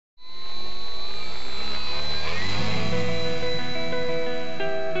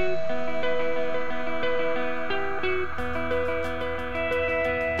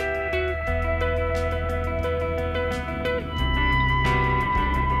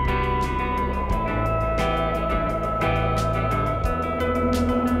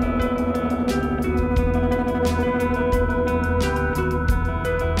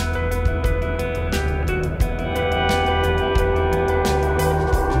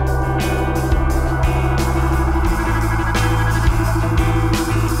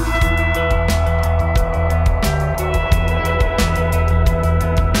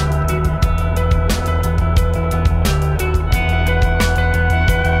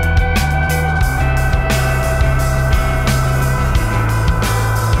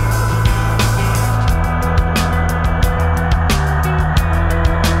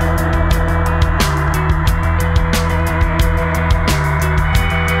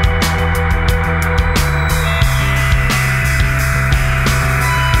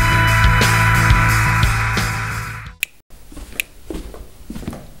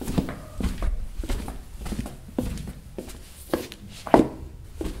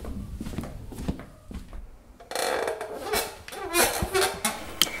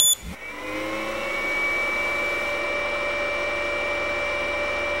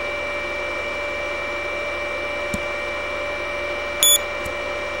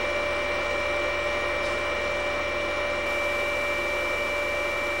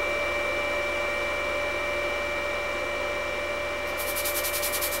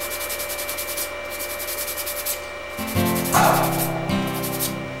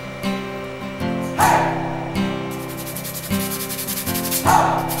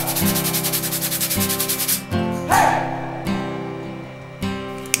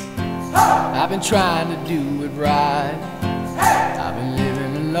trying to do it right. I've been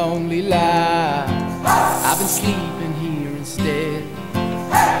living a lonely life. I've been sleeping here instead.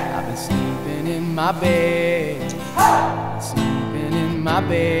 I've been sleeping in my bed. Sleeping in my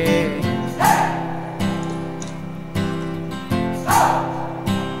bed.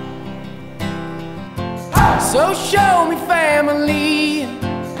 So show me family,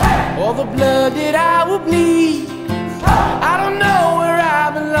 all the blood that I will bleed. I don't know where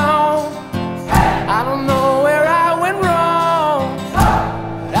I belong. I don't know where I went wrong,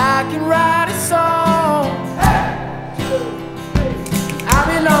 but I can write a song. I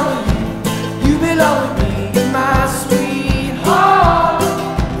belong with you, you belong with me, my sweetheart.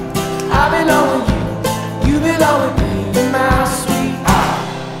 I belong with you, you belong with me, my sweetheart.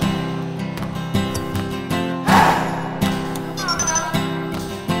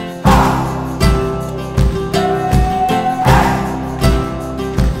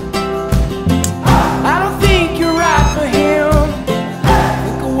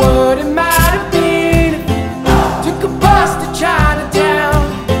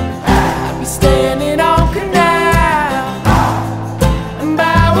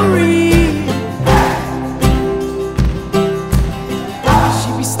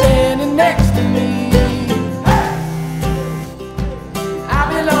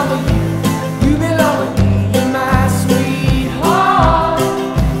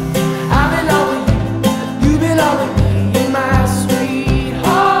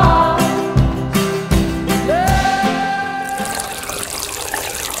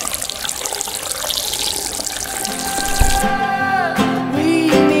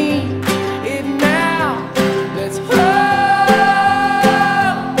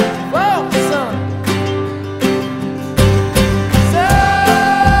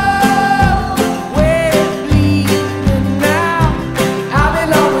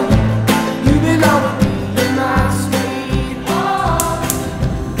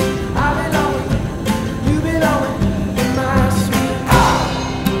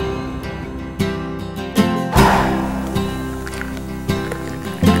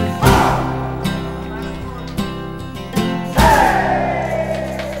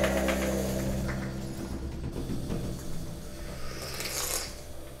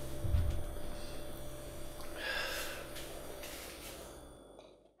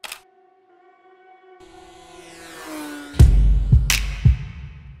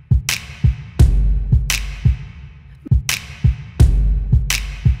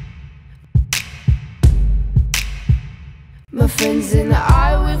 My friends and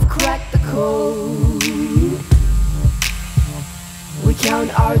I, we've cracked the code. We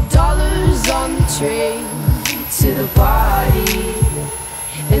count our dollars on the train to the party,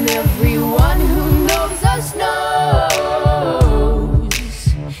 and everyone who knows us knows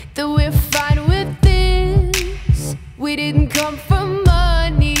that we're fine with this. We didn't come for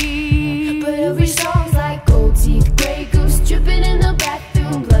money, but every song's like gold teeth, grey goose dripping in the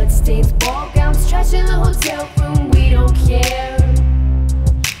bathroom, bloodstains, ball gowns, trash in the hotel room. We don't care.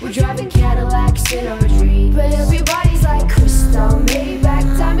 We're driving Cadillacs in our dreams, but everybody's like crystal,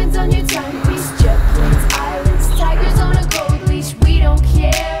 Maybach, diamonds on your timepiece, jet planes, islands, tigers on a gold leash. We don't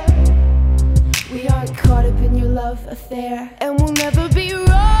care. We aren't caught up in your love affair, and we'll never be royals.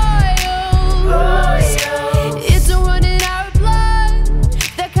 It's a run in our blood.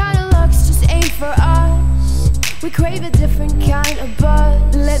 That kind of luck's just ain't for us. We crave a different kind of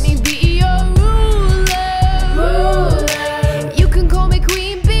buzz. Let me be your ruler. You can call me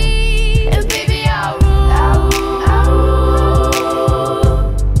Queen Bee, and baby I'll rule.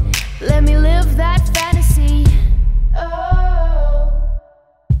 Let me live that fantasy.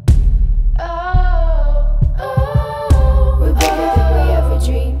 We're better than we ever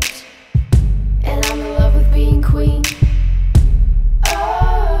dreamed, and I'm in love with being queen.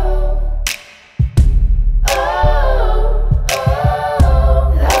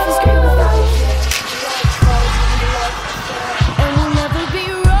 Life is great without you.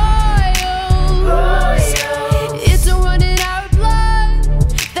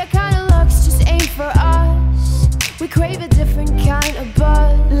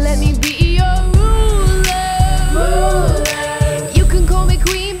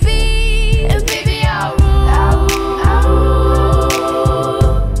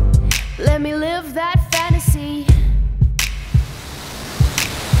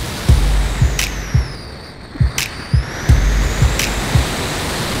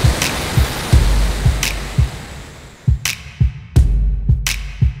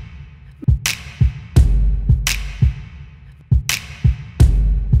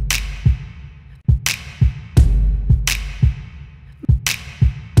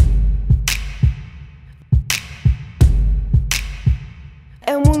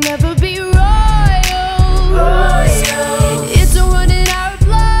 never be royals. It's a run in our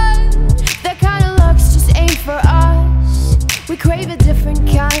blood. That kind of luck's just ain't for us. We crave a different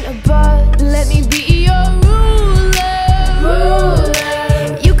kind of buzz. Let me be your ruler.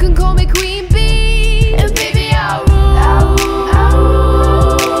 You can call me Queen Bee, and baby I'll rule.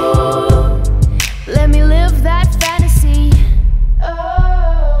 Let me live that fantasy.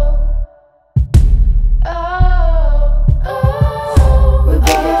 We're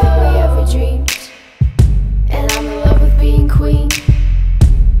bigger than we ever dreamed, and I'm in love with being queen.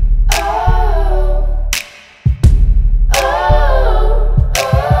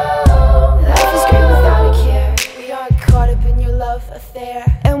 Life is great without a care. We aren't caught up in your love affair,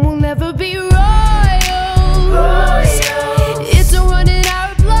 and we'll never be